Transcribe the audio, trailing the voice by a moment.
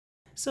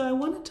So I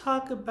want to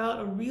talk about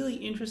a really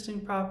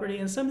interesting property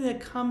and something that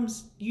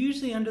comes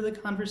usually under the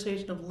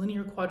conversation of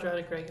linear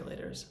quadratic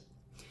regulators.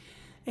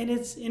 And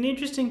it's an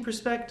interesting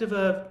perspective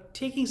of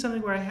taking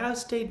something where I have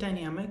state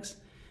dynamics,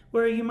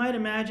 where you might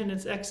imagine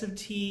it's x of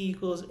t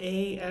equals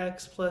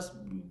ax plus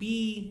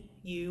bu,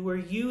 where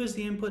u is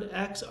the input,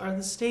 x are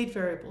the state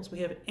variables. We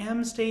have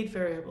m state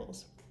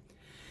variables.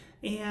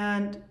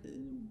 And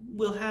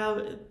we'll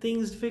have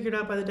things figured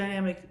out by the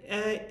dynamic.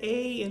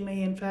 It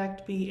may in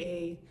fact be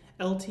a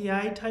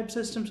LTI type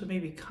system, so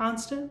maybe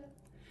constant.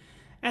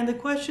 And the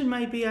question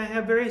might be, I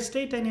have various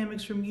state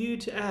dynamics from u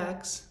to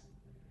x.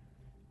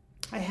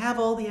 I have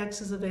all the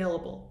x's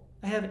available.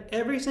 I have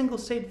every single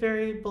state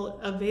variable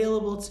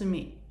available to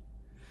me.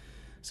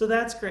 So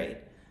that's great.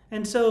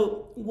 And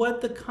so what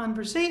the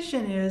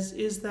conversation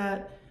is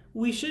that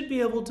we should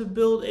be able to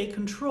build a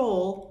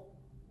control.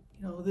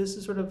 This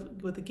is sort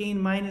of with the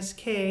gain minus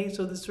k,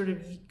 so this sort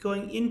of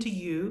going into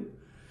u,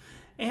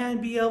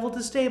 and be able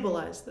to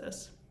stabilize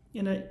this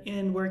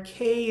in where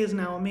k is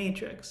now a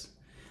matrix.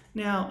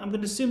 Now, I'm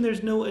going to assume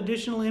there's no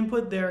additional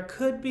input. There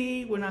could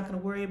be. We're not going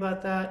to worry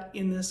about that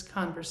in this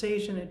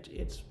conversation.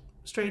 It's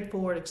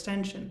straightforward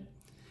extension.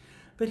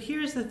 But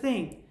here's the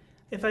thing.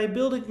 If I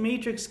build a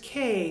matrix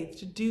K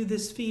to do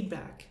this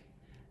feedback,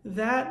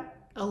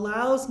 that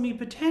allows me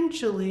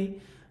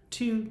potentially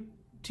to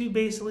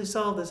basically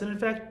solve this. And in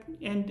fact,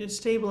 and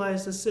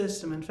stabilize the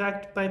system. In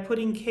fact, by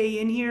putting K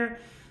in here,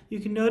 you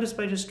can notice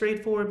by just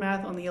straightforward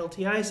math on the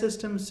LTI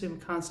system, assume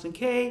constant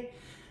K,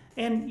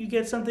 and you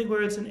get something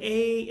where it's an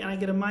A and I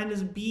get a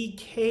minus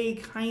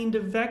BK kind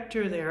of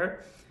vector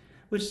there,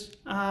 which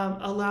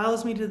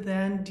allows me to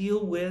then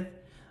deal with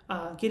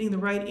getting the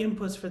right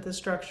inputs for the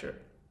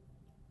structure.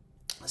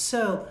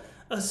 So,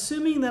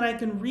 assuming that I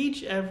can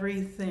reach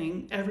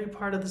everything, every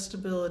part of the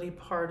stability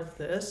part of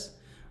this,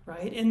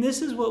 right? And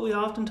this is what we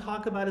often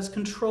talk about as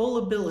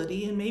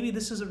controllability, and maybe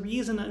this is a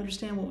reason to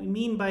understand what we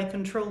mean by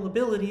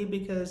controllability,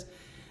 because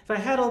if I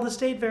had all the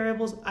state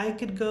variables, I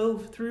could go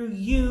through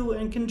U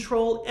and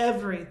control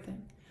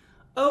everything.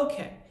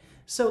 Okay,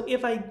 so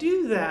if I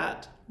do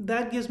that,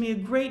 that gives me a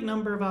great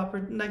number of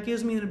that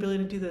gives me an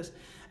ability to do this.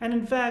 And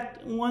in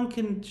fact, one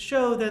can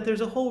show that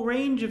there's a whole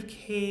range of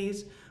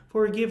Ks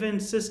for a given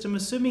system,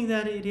 assuming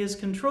that it is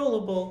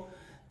controllable,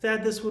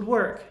 that this would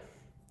work.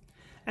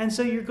 And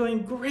so you're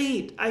going,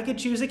 great, I could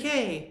choose a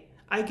K.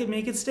 I could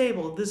make it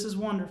stable. This is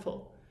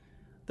wonderful.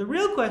 The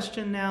real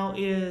question now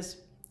is,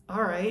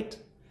 all right,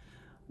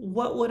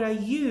 what would I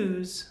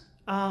use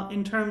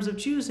in terms of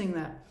choosing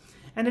that?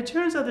 And it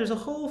turns out there's a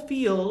whole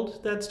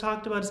field that's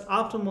talked about as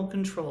optimal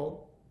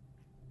control,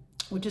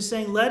 which is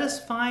saying, let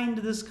us find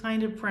this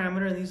kind of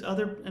parameter and these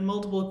other and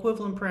multiple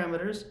equivalent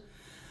parameters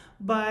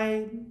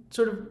by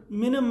sort of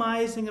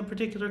minimizing a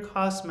particular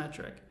cost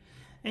metric.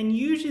 And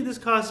usually this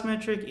cost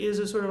metric is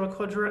a sort of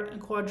a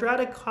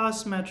quadratic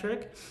cost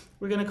metric.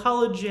 We're going to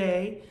call it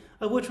J,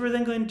 of which we're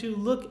then going to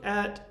look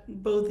at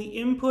both the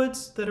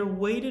inputs that are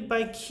weighted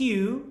by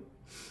Q.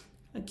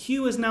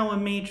 Q is now a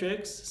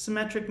matrix,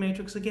 symmetric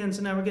matrix again,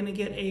 so now we're going to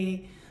get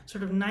a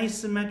sort of nice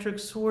symmetric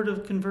sort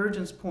of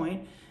convergence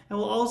point. And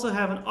we'll also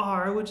have an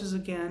R, which is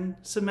again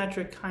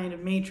symmetric kind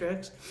of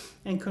matrix,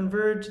 and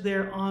converge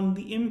there on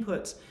the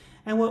inputs.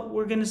 And what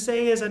we're going to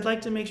say is I'd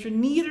like to make sure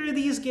neither of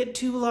these get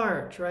too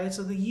large, right?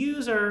 So the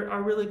U's are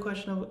really a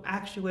question of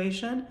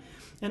actuation,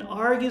 and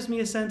R gives me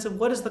a sense of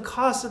what is the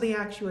cost of the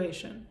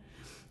actuation.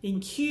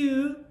 In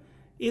Q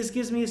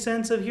gives me a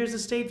sense of here's the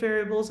state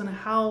variables and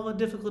how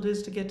difficult it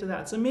is to get to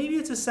that. So maybe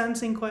it's a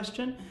sensing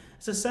question,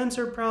 it's a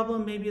sensor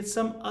problem, maybe it's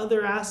some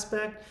other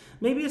aspect,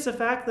 maybe it's the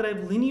fact that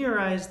I've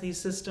linearized these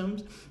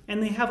systems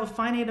and they have a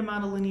finite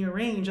amount of linear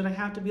range and I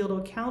have to be able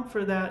to account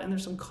for that, and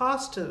there's some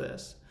cost to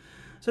this.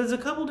 So there's a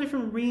couple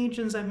different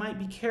regions I might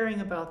be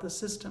caring about the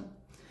system.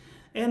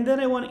 And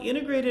then I want to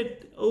integrate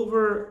it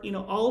over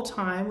all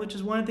time, which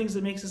is one of the things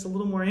that makes this a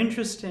little more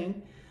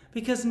interesting,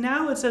 because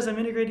now it says I'm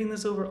integrating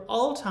this over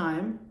all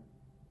time,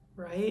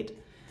 right?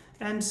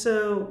 And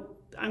so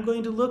I'm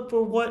going to look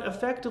for what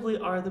effectively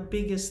are the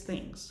biggest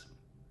things.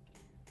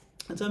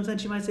 In some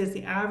sense you might say it's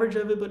the average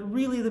of it, but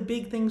really the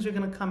big things are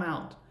going to come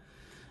out.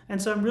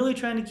 And so I'm really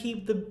trying to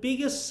keep the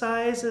biggest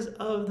sizes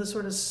of the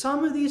sort of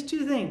sum of these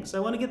two things. I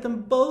want to get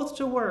them both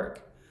to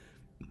work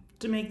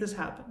to make this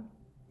happen.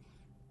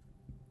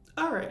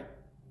 All right,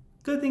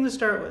 good thing to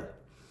start with.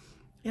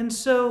 And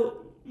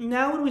so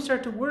now when we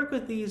start to work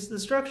with the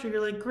structure,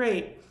 you're like,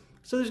 great.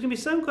 So there's going to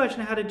be some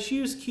question of how to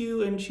choose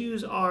Q and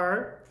choose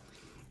R.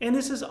 And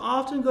this is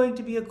often going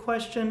to be a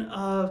question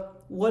of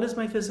what is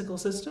my physical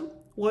system?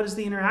 What is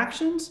the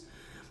interactions?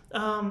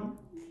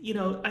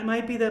 I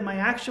might be that my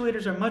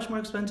actuators are much more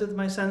expensive than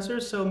my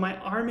sensors, so my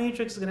R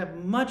matrix is going to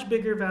have much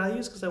bigger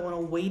values because I want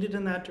to weight it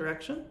in that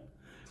direction.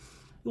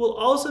 We'll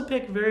also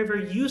pick very,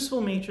 very useful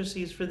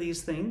matrices for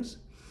these things.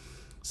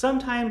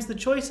 Sometimes the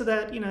choice of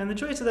that, and the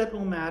choice of that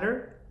will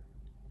matter.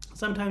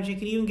 Sometimes you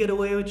can even get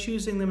away with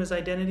choosing them as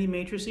identity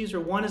matrices, or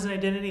one is an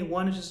identity,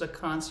 one is just a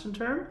constant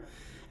term.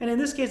 And in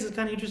this case, it's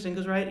kind of interesting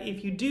because, right,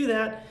 if you do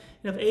that,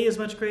 if A is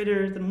much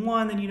greater than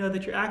 1, then you know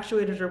that your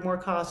actuators are more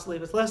costly.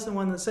 If it's less than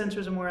 1, the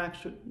sensors are more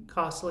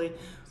costly.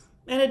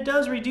 And it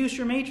does reduce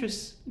your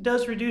matrix,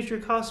 does reduce your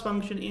cost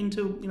function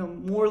into,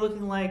 more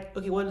looking like,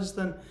 okay, what is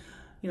the,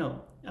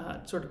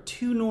 sort of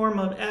 2 norm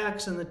of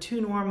X and the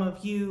 2 norm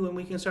of U, and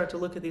we can start to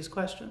look at these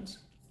questions.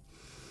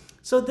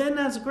 So then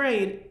that's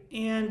great,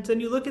 and then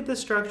you look at this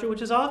structure,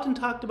 which is often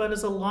talked about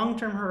as a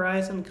long-term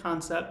horizon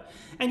concept,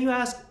 and you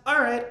ask, all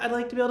right, I'd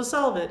like to be able to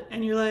solve it.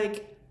 And you're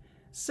like,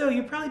 so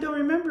you probably don't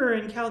remember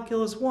in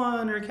Calculus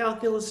 1 or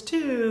Calculus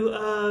 2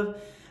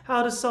 of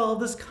how to solve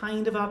this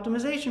kind of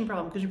optimization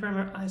problem, because you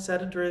remember I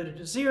set a derivative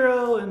to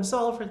 0 and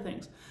solve for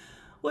things.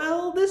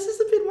 Well, this is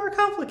a bit more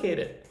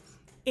complicated.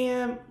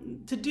 And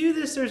to do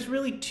this, there's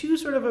really 2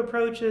 sort of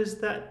approaches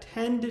that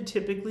tend to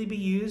typically be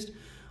used.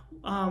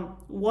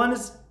 One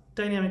is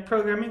dynamic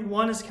programming,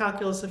 one is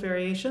calculus of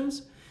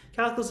variations.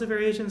 Calculus of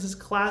variations is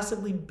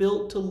classically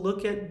built to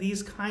look at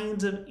these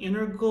kinds of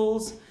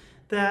integrals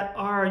that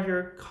are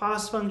your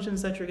cost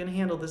functions that you're going to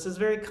handle. This is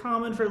very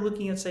common for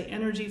looking at, say,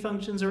 energy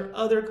functions or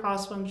other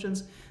cost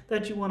functions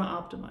that you want to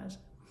optimize.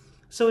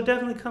 So it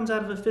definitely comes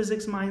out of a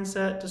physics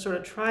mindset to sort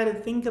of try to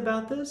think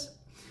about this.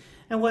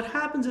 And what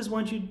happens is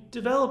once you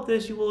develop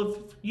this, you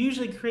will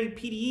usually create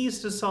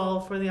PDEs to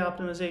solve for the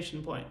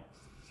optimization point.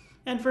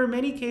 And for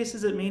many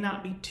cases, it may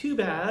not be too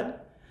bad.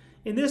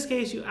 In this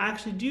case, you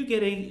actually do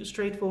get a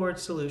straightforward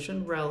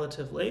solution,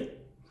 relatively.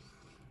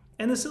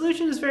 And the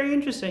solution is very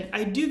interesting.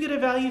 I do get a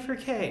value for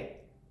K.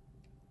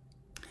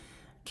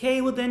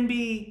 K will then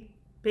be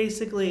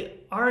basically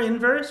R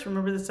inverse.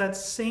 Remember, that's that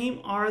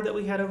same R that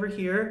we had over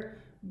here.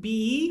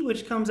 B,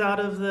 which comes out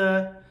of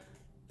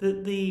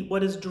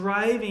what is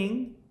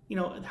driving,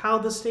 how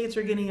the states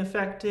are getting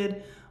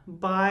affected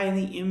by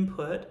the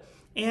input.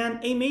 And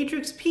a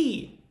matrix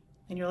P.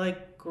 And you're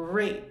like,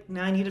 great,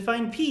 now I need to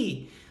find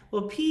P.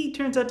 Well, P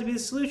turns out to be the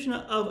solution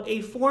of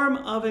a form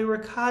of a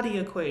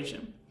Riccati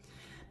equation.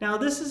 Now,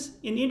 this is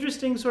an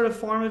interesting sort of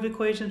form of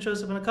equation. It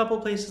shows up in a couple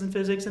places in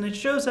physics, and it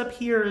shows up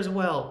here as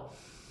well.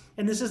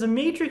 And this is a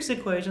matrix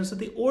equation, so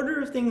the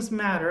order of things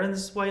matter, and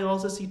this is why you'll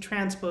also see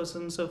transposes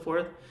and so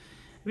forth.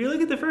 If you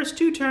look at the first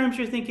 2 terms,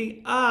 you're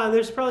thinking,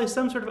 there's probably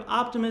some sort of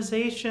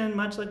optimization,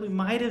 much like we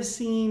might have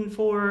seen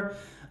for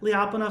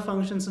Lyapunov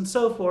functions and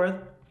so forth.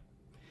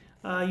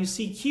 You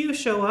see Q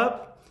show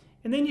up,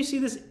 and then you see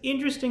this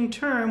interesting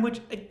term,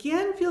 which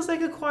again feels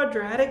like a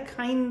quadratic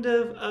kind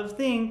of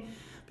thing,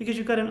 because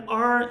you've got an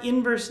R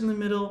inverse in the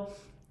middle,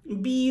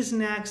 B's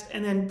next,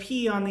 and then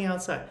P on the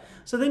outside.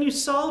 So then you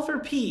solve for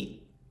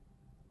P,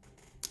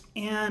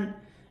 and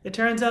it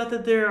turns out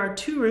that there are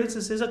 2 roots.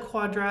 This is a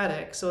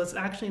quadratic, so it's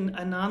actually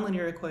a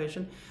nonlinear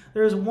equation.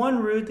 There is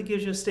one root that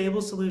gives you a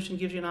stable solution,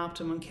 gives you an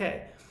optimum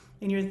K.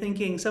 And you're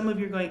thinking, some of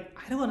you are going,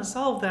 I don't want to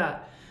solve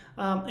that.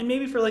 And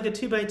maybe for like a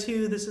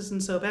 2x2, this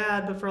isn't so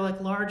bad, but for like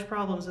large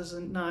problems, this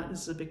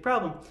is a big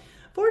problem.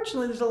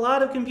 Fortunately, there's a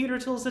lot of computer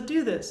tools that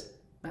do this.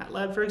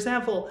 MATLAB, for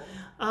example.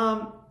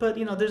 But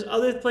there's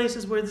other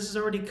places where this is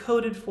already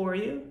coded for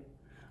you.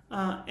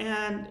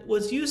 And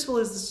what's useful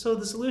is, so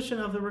the solution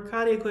of the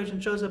Riccati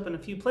equation shows up in a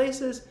few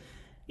places.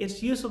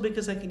 It's useful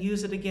because I can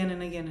use it again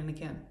and again and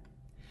again.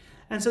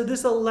 And so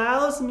this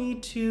allows me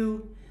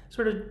to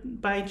sort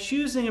of, by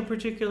choosing a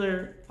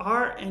particular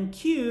R and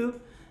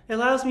Q, it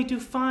allows me to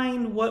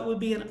find what would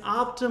be an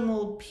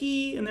optimal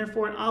P and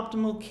therefore an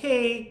optimal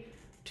K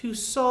to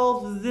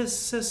solve this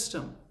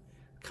system.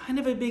 Kind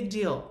of a big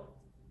deal.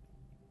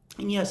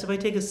 And yes, if I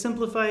take a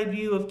simplified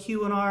view of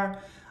Q and R,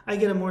 I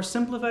get a more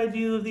simplified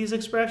view of these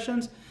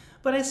expressions,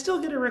 but I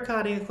still get a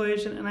Riccati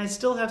equation, and I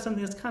still have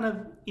something that's kind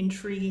of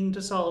intriguing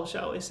to solve,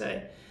 shall we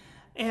say.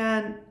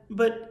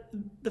 But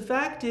the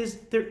fact is,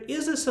 there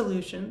is a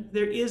solution,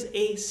 there is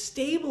a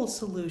stable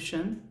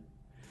solution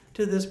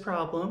to this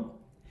problem,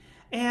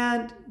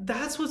 and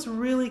that's what's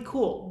really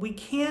cool. We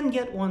can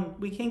get one,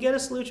 we can get a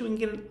solution, we can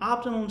get an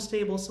optimum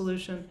stable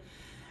solution.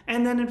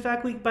 And then in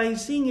fact, by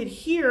seeing it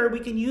here, we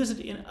can use it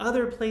in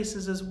other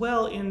places as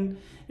well, in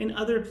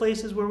other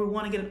places where we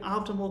want to get an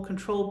optimal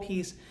control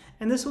piece.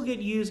 And this will get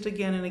used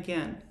again and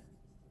again.